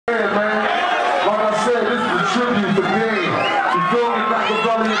tribute to me. He's going back to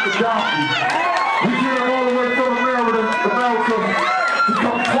Dublin at the donkey. We came all the way from America to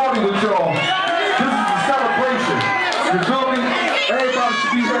come party with y'all. This is a celebration. You feel me? Everybody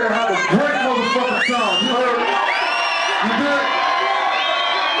should be there to have a great motherfucking time. You heard? You did?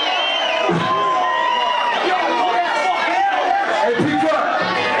 Hey, P-Cut.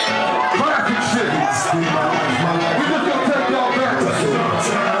 Classic shit. We just gonna take y'all back.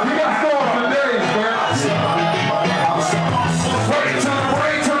 We got stars for days, man.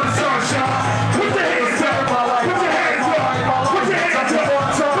 Wait till the sunshine. Put your hands up. Put your hands up. Put your hands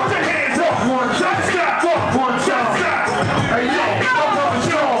up. Put your hands up. One shot. Fuck one shot. Hey, yo, I'm on the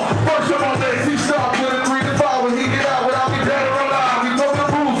show. First up on this, he starts with a 3 to 5 when he get out without me dead around.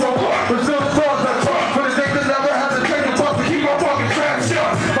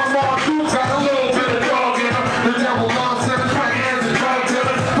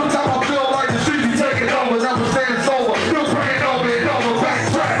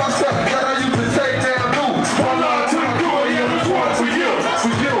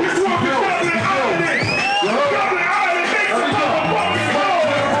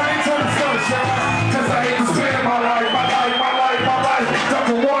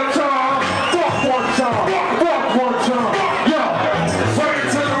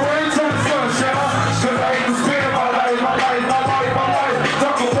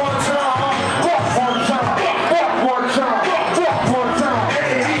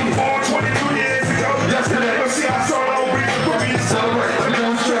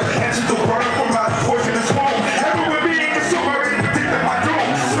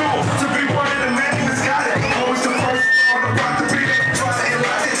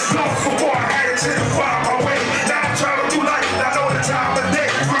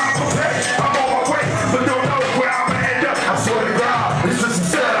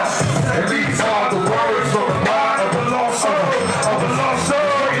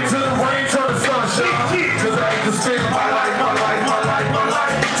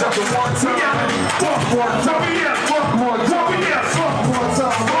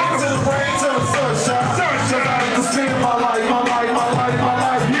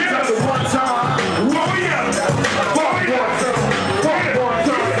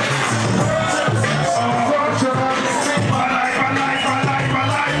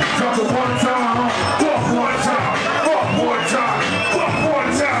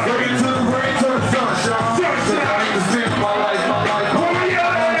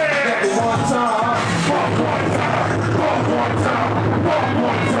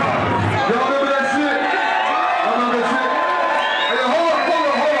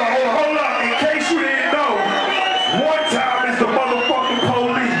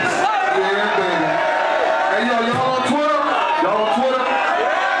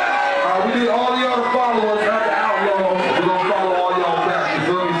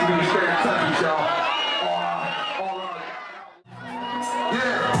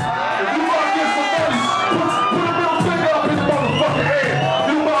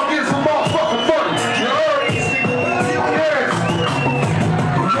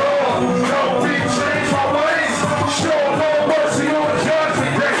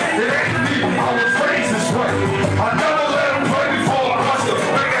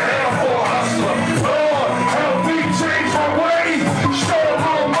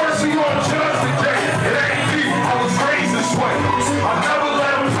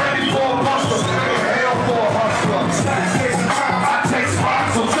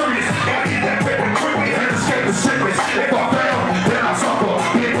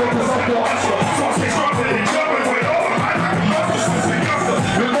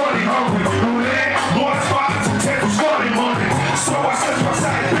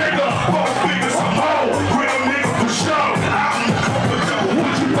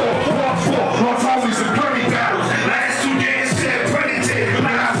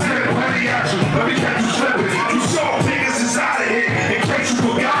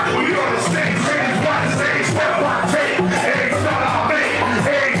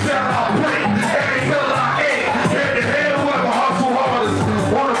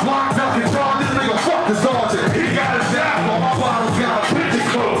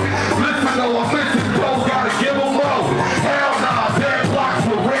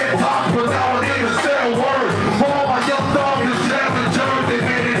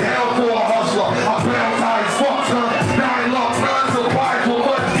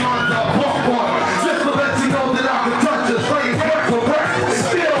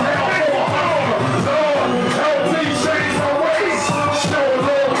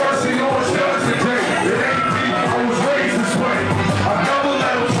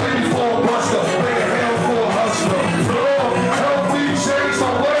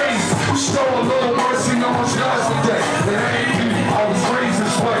 Outlawz.